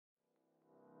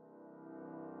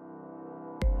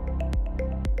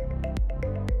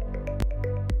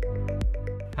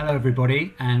Hello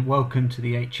everybody and welcome to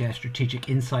the HR Strategic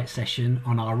Insight session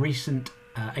on our recent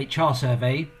HR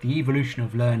survey, the evolution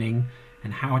of learning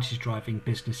and how it is driving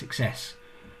business success.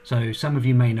 So some of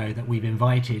you may know that we've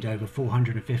invited over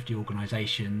 450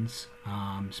 organisations,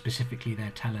 specifically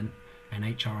their talent and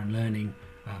HR and learning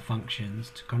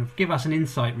functions, to kind of give us an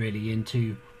insight really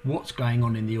into what's going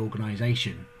on in the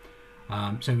organisation.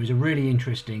 So it was a really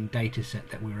interesting data set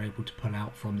that we were able to pull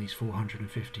out from these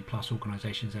 450 plus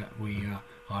organisations that we are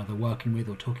either working with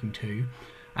or talking to.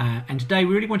 And today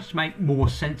we really wanted to make more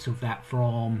sense of that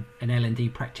from an L&D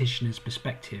practitioner's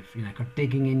perspective, kind of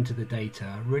digging into the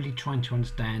data, really trying to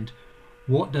understand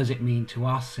what does it mean to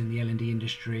us in the L&D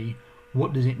industry,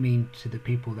 what does it mean to the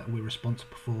people that we're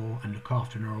responsible for and look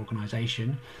after in our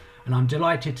organisation. And I'm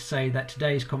delighted to say that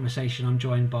today's conversation I'm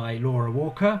joined by Laura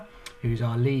Walker, who's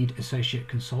our lead associate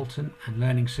consultant and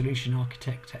learning solution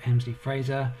architect at Hemsley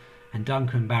Fraser, and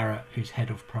Duncan Barrett, who's head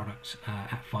of products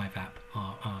at 5app,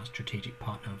 our strategic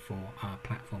partner for our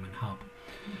platform and hub.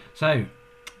 So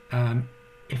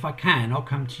if I can, I'll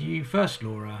come to you first,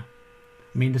 Laura.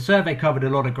 I mean, the survey covered a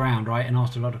lot of ground, right, and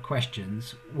asked a lot of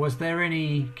questions. Was there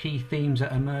any key themes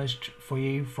that emerged for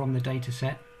you from the data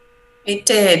set? It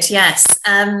did, yes.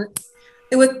 There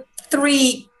were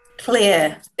three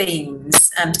clear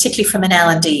themes, particularly from an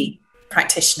L&D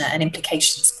practitioner and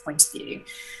implications point of view.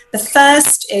 The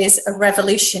first is a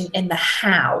revolution in the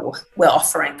how we're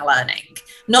offering learning.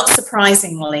 Not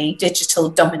surprisingly, digital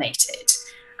dominated.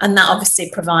 And that obviously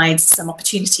provides some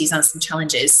opportunities and some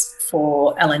challenges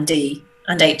for L&D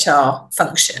and HR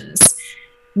functions.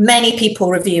 Many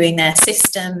people reviewing their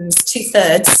systems,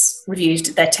 2/3 reviewed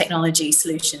their technology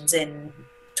solutions in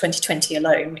 2020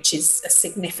 alone, which is a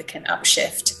significant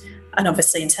upshift. And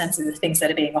obviously in terms of the things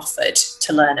that are being offered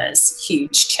to learners,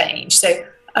 huge change. So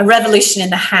a revolution in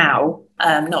the how,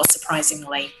 not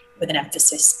surprisingly, with an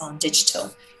emphasis on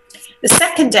digital. The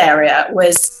second area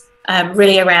was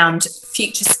really around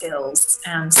future skills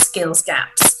and skills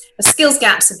gaps. The skills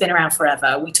gaps have been around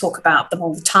forever. We talk about them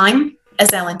all the time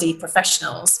as L&D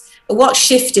professionals. But what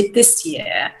shifted this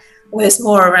year was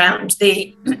more around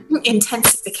the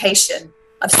intensification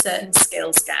of certain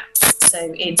skills gaps.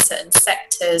 So in certain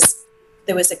sectors,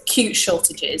 there was acute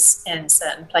shortages in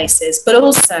certain places, but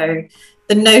also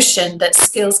the notion that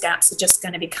skills gaps are just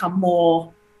going to become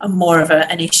more and more of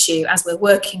an issue as we're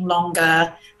working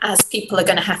longer, as people are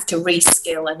going to have to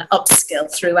reskill and upskill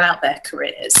throughout their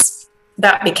careers.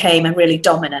 That became a really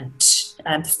dominant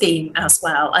theme as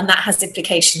well. And that has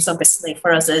implications, obviously,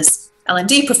 for us as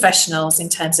L&D professionals in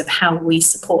terms of how we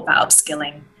support that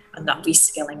upskilling and that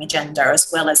reskilling agenda, as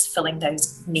well as filling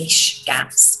those niche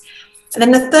gaps. And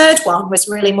then the third one was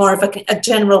really more of a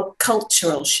general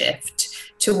cultural shift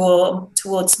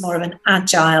towards more of an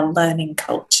agile learning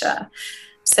culture.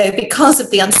 So because of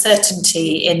the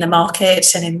uncertainty in the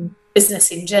market and in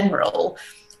business in general,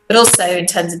 but also in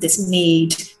terms of this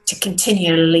need to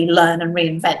continually learn and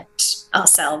reinvent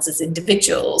ourselves as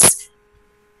individuals,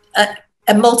 a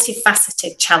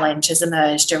multifaceted challenge has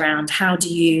emerged around how do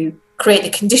you create the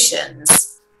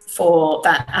conditions for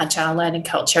that agile learning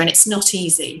culture, and it's not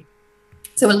easy.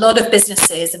 So a lot of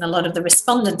businesses and a lot of the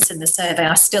respondents in the survey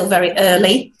are still very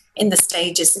early in the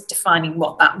stages of defining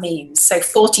what that means. So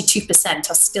 42%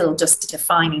 are still just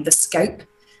defining the scope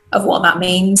of what that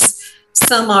means.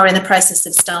 Some are in the process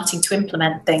of starting to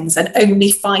implement things, and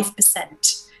only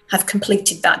 5% have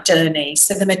completed that journey.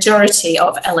 So the majority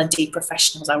of L&D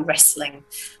professionals are wrestling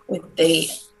with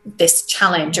this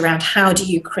challenge around how do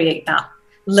you create that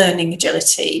learning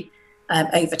agility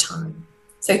over time.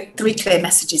 So three clear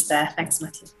messages there. Thanks,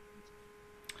 Matthew.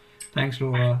 Thanks,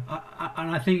 Laura.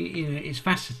 And I think it's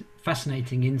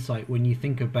fascinating insight when you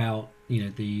think about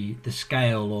the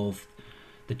scale of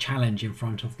the challenge in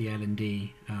front of the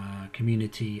L&D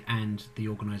community and the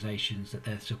organisations that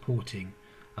they're supporting.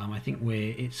 I think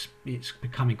it's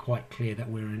becoming quite clear that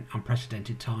we're in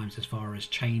unprecedented times as far as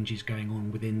change is going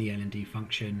on within the L&D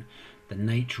function, the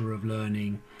nature of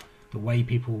learning, the way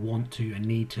people want to and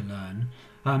need to learn.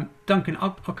 Duncan,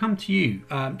 I'll come to you.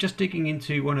 Just digging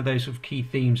into one of those sort of key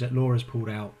themes that Laura's pulled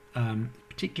out,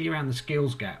 particularly around the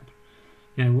skills gap.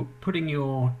 Putting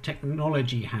your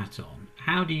technology hat on,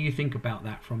 how do you think about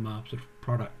that from a sort of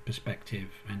product perspective,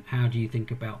 and how do you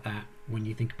think about that when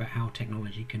you think about how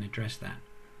technology can address that?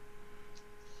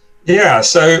 Yeah,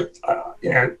 so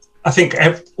I think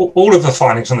all of the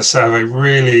findings on the survey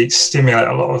really stimulate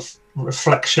a lot of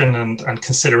reflection and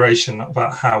consideration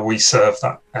about how we serve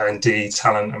that L&D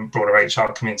talent and broader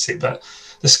HR community. But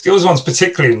the skills one's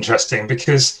particularly interesting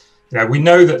because we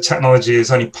know that technology is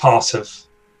only part of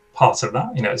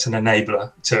that. It's an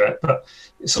enabler to it, but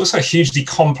it's also a hugely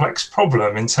complex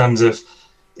problem in terms of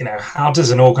how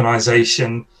does an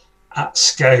organization at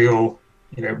scale,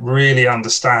 really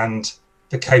understand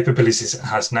the capabilities it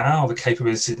has now, the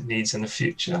capabilities it needs in the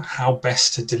future, how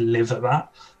best to deliver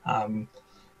that, how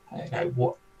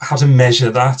to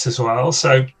measure that as well.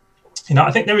 So,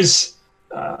 I think there is,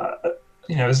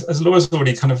 as Laura's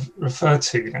already kind of referred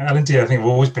to, L&D, I think, have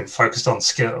always been focused on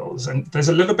skills, and there's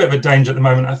a little bit of a danger at the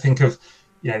moment, I think, of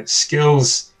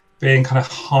skills being kind of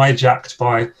hijacked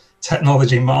by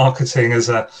technology marketing as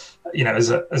a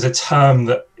term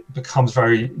that becomes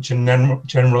very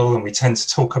general, and we tend to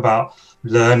talk about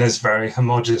learners very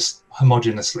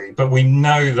homogeneously. But we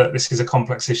know that this is a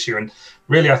complex issue, and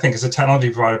really, I think, as a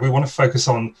technology provider, we want to focus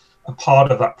on a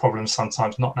part of that problem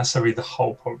sometimes, not necessarily the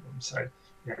whole problem. So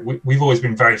we've always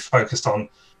been very focused on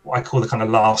what I call the kind of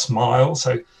last mile,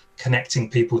 so connecting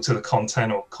people to the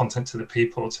content or content to the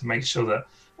people, to make sure that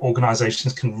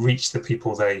organizations can reach the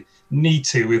people they need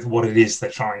to with what it is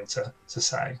they're trying to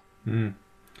say.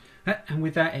 And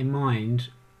with that in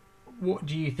mind, what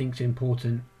do you think is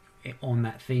important on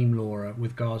that theme, Laura,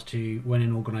 with regards to when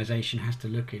an organisation has to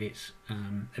look at its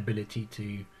ability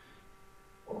to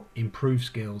improve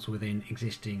skills within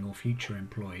existing or future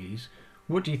employees?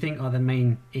 What do you think are the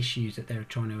main issues that they're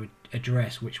trying to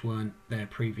address which weren't there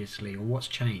previously, or what's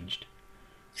changed?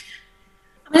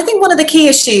 I think one of the key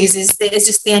issues is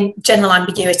just the general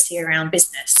ambiguity around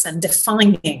business, and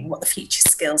defining what the future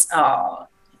skills are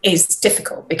is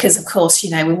difficult because, of course,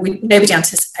 nobody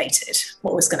anticipated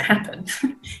what was going to happen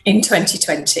in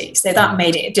 2020. So that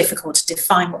made it difficult to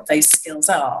define what those skills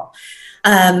are.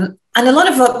 And a lot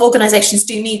of organisations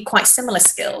do need quite similar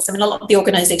skills. I mean, a lot of the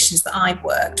organisations that I've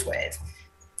worked with,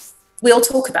 we all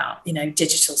talk about,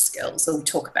 digital skills, or we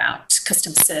talk about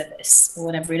customer service or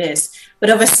whatever it is. But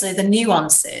obviously the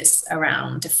nuances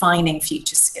around defining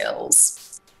future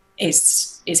skills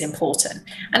is important.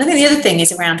 And I think the other thing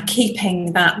is around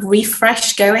keeping that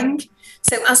refresh going.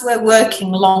 So as we're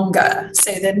working longer,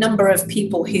 so the number of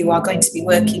people who are going to be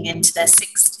working into their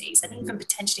 60s and even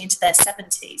potentially into their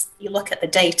 70s, you look at the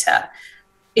data,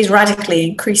 is radically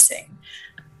increasing.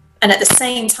 And at the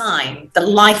same time, the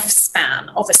lifespan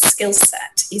of a skill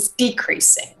set is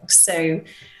decreasing. So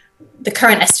the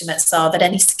current estimates are that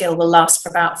any skill will last for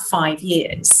about 5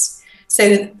 years.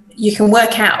 So you can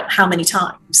work out how many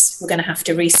times we're going to have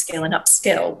to reskill and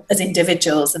upskill as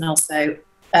individuals, and also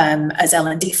as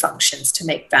L&D functions, to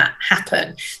make that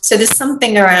happen. So there's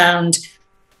something around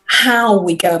how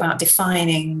we go about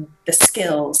defining the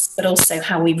skills, but also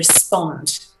how we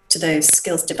respond to those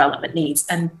skills development needs,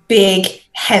 and big,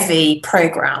 heavy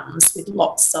programs with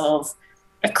lots of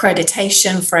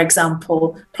accreditation, for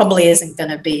example, probably isn't going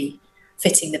to be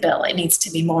fitting the bill. It needs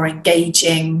to be more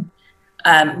engaging,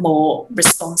 more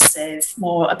responsive,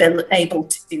 more able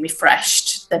to be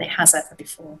refreshed than it has ever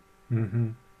before.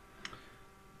 Mm-hmm.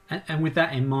 And with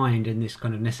that in mind, and this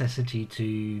kind of necessity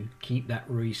to keep that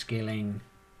reskilling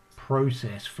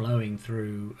process flowing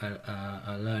through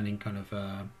a learning kind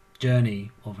of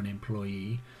journey of an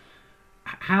employee,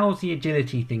 how's the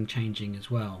agility thing changing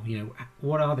as well?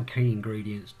 What are the key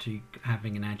ingredients to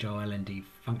having an agile L&D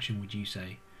function, would you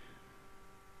say?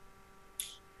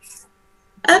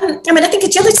 I think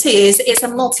agility is a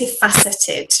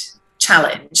multifaceted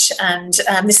challenge, and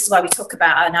this is why we talk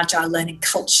about an agile learning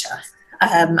culture.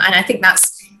 And I think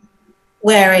that's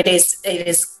where it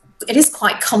is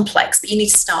quite complex, but you need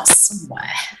to start somewhere.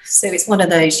 So it's one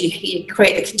of those, you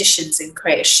create the conditions and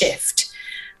create a shift.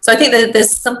 So I think that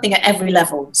there's something at every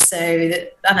level.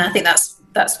 And I think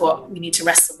that's what we need to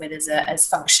wrestle with as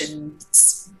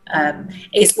functions,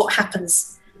 is what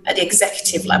happens at the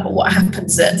executive level, what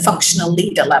happens at functional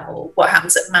leader level, what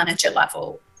happens at manager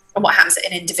level, and what happens at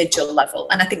an individual level.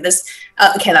 And I think there's,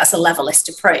 that's a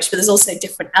levelist approach, but there's also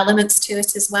different elements to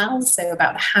it as well. So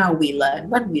about how we learn,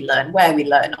 when we learn, where we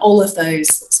learn, all of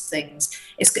those sorts of things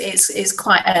is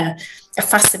quite a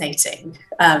fascinating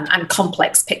and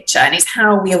complex picture, and it's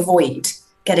how we avoid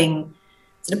getting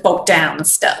sort of bogged down and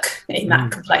stuck in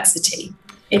that complexity.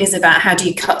 It is about how do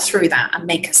you cut through that and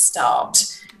make a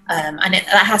start. And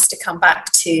that has to come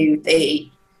back to the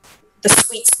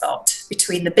sweet spot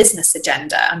between the business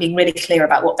agenda and being really clear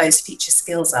about what those future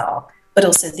skills are, but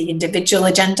also the individual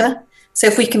agenda. So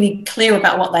if we can be clear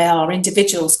about what they are,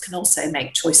 individuals can also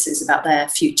make choices about their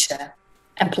future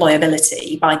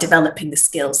employability by developing the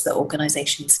skills that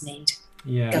organisations need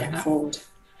going forward.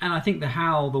 And I think the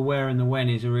how, the where and the when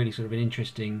is a really sort of an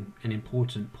interesting and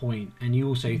important point. And you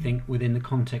also think within the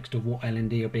context of what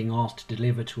L&D are being asked to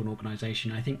deliver to an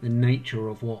organisation, I think the nature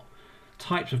of what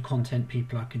types of content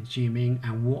people are consuming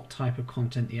and what type of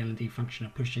content the L&D function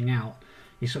are pushing out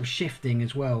is sort of shifting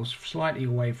as well, slightly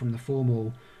away from the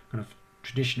formal kind of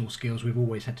traditional skills, we've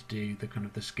always had to do the kind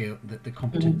of the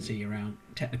competency around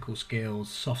technical skills,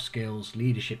 soft skills,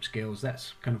 leadership skills.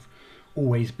 That's kind of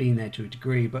always been there to a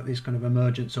degree, but this kind of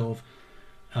emergence of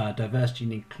diversity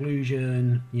and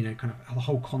inclusion, kind of the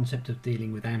whole concept of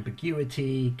dealing with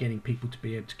ambiguity, getting people to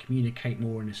be able to communicate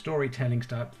more in a storytelling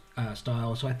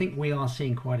style. So I think we are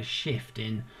seeing quite a shift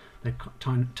in the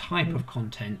type of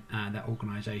content that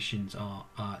organisations are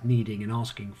needing and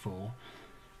asking for.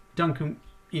 Duncan,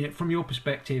 from your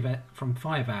perspective from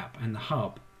 5app and the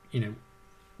hub,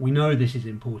 we know this is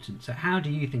important. So how do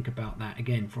you think about that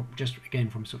from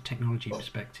sort of technology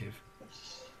perspective?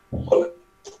 Well,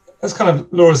 as kind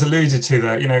of Laura's alluded to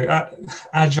there,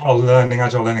 agile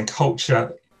learning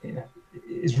culture,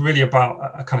 is really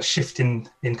about a kind of shift in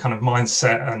kind of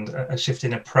mindset and a shift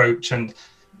in approach, and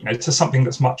to something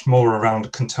that's much more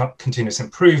around continuous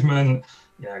improvement,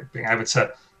 being able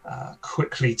to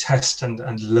quickly test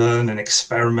and learn and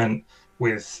experiment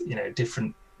with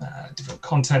different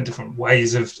content, different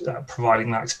ways of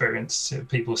providing that experience to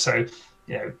people. So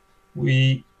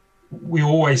we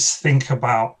always think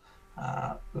about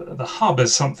the hub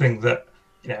as something that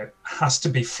has to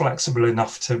be flexible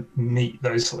enough to meet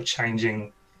those sort of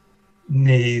changing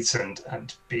needs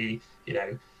and be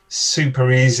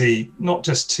super easy, not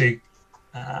just to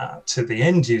the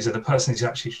end user, the person who's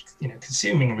actually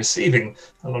consuming and receiving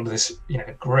a lot of this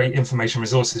great information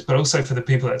resources, but also for the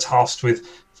people that are tasked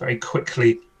with very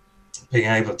quickly being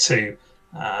able to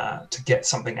get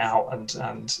something out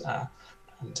and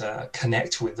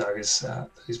connect with those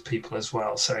people as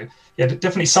well. So yeah,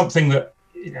 definitely something that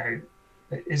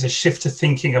is a shift to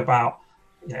thinking about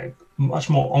much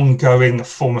more ongoing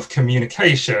form of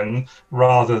communication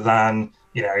rather than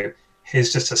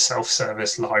here's just a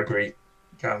self-service library,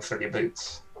 go and fill your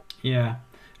boots. Yeah,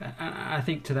 I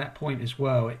think to that point as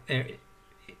well,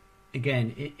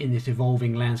 again, in this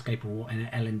evolving landscape of what an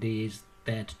L&D is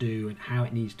there to do and how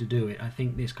it needs to do it, I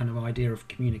think this kind of idea of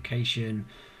communication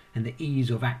and the ease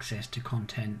of access to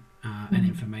content and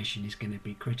information is going to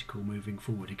be critical moving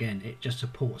forward. Again, it just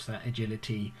supports that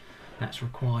agility that's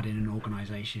required in an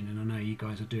organisation, and I know you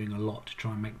guys are doing a lot to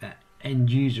try and make that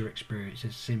end user experience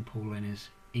as simple and as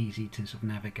easy to sort of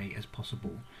navigate as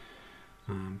possible,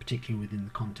 particularly within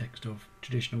the context of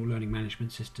traditional learning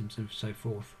management systems and so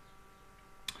forth.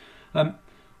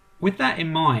 With that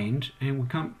in mind, and we'll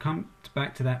come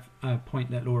back to that point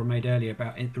that Laura made earlier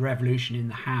about the revolution in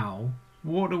the how,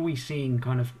 what are we seeing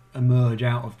kind of emerge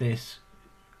out of these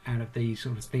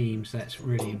sort of themes that's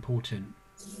really important?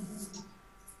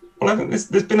 Well, I think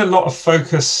there's been a lot of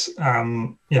focus,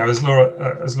 as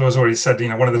Laura's already said,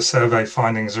 one of the survey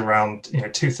findings around,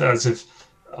 2/3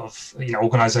 of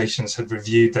organizations had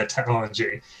reviewed their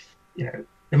technology.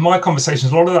 In my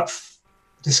conversations, a lot of that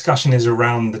discussion is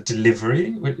around the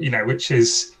delivery, which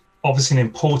is obviously an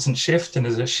important shift and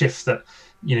is a shift that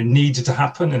needed to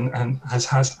happen and has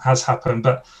happened.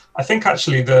 But I think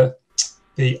actually the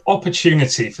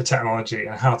opportunity for technology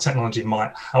and how technology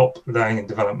might help learning and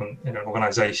development in an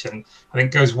organization, I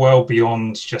think goes well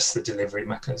beyond just the delivery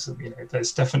mechanism.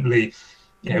 There's definitely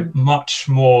much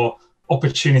more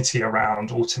opportunity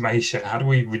around automation. How do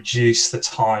we reduce the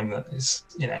time that is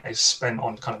spent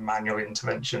on kind of manual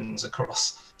interventions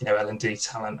across L&D,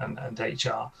 talent and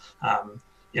HR,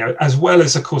 as well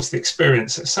as of course the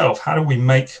experience itself. How do we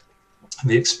make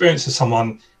the experience of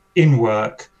someone in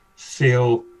work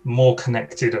feel more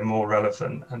connected and more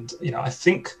relevant? And I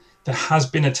think there has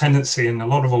been a tendency in a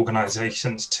lot of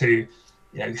organizations to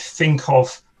think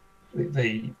of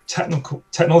the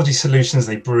technology solutions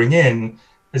they bring in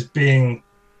as being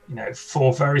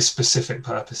for very specific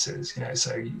purposes.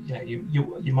 So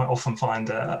you might often find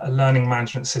a learning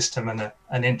management system and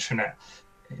an intranet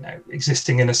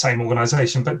existing in the same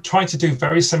organization, but trying to do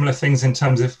very similar things in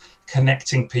terms of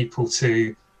connecting people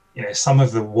to some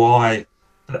of the why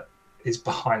that is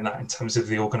behind that in terms of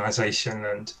the organization.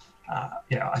 And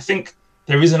I think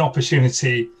there is an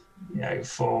opportunity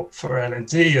for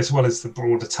L&D as well as the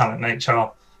broader talent and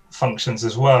HR functions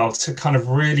as well to kind of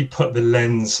really put the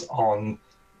lens on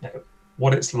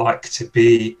what it's like to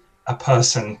be a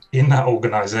person in that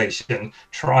organization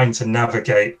trying to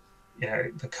navigate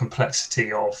the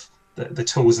complexity of the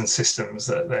tools and systems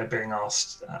that they're being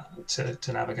asked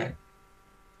to navigate.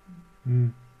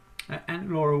 And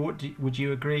Laura, would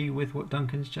you agree with what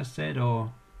Duncan's just said,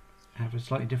 or have a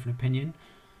slightly different opinion?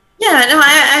 Yeah, no,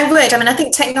 I would. I mean, I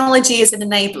think technology is an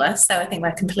enabler, so I think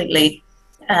we're completely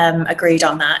agreed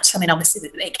on that. I mean, obviously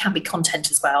it can be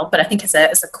content as well, but I think as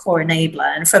a core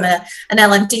enabler, and from an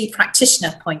L&D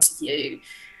practitioner point of view,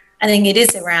 I think it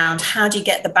is around how do you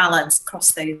get the balance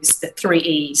across the three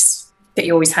E's: that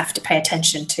you always have to pay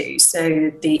attention to.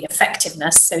 So the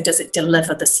effectiveness, so does it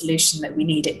deliver the solution that we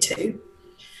need it to?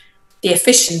 The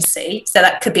efficiency, so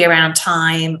that could be around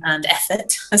time and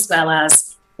effort, as well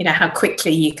as, you know, how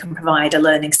quickly you can provide a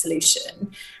learning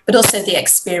solution, but also the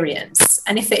experience.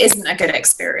 And if it isn't a good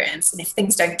experience, and if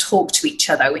things don't talk to each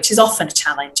other, which is often a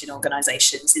challenge in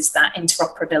organizations, is that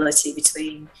interoperability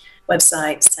between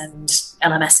websites and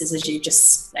LMSs, as you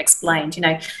just explained, you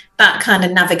know, that kind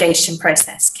of navigation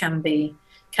process can be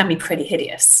pretty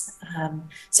hideous.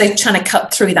 So trying to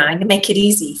cut through that and make it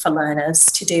easy for learners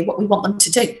to do what we want them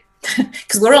to do,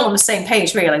 because we're all on the same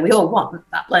page, really. We all want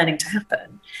that learning to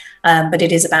happen, but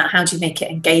it is about how do you make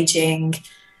it engaging,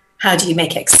 how do you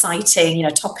make it exciting, you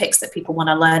know, topics that people want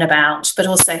to learn about, but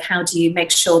also how do you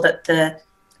make sure that the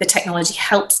technology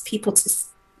helps people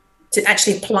to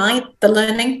actually apply the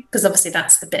learning, because obviously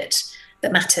that's the bit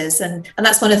that matters. And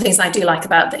that's one of the things I do like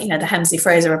about the Hemsley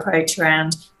Fraser approach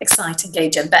around excite,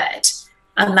 engage, embed.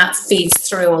 And that feeds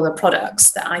through all the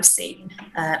products that I've seen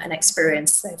and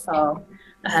experienced so far,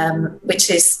 which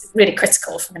is really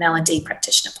critical from an L&D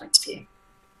practitioner point of view.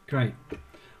 Great.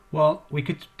 Well, we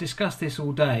could discuss this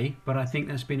all day, but I think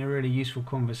that's been a really useful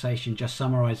conversation, just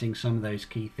summarising some of those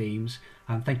key themes.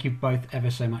 Thank you both ever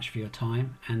so much for your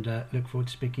time, and look forward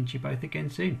to speaking to you both again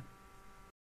soon.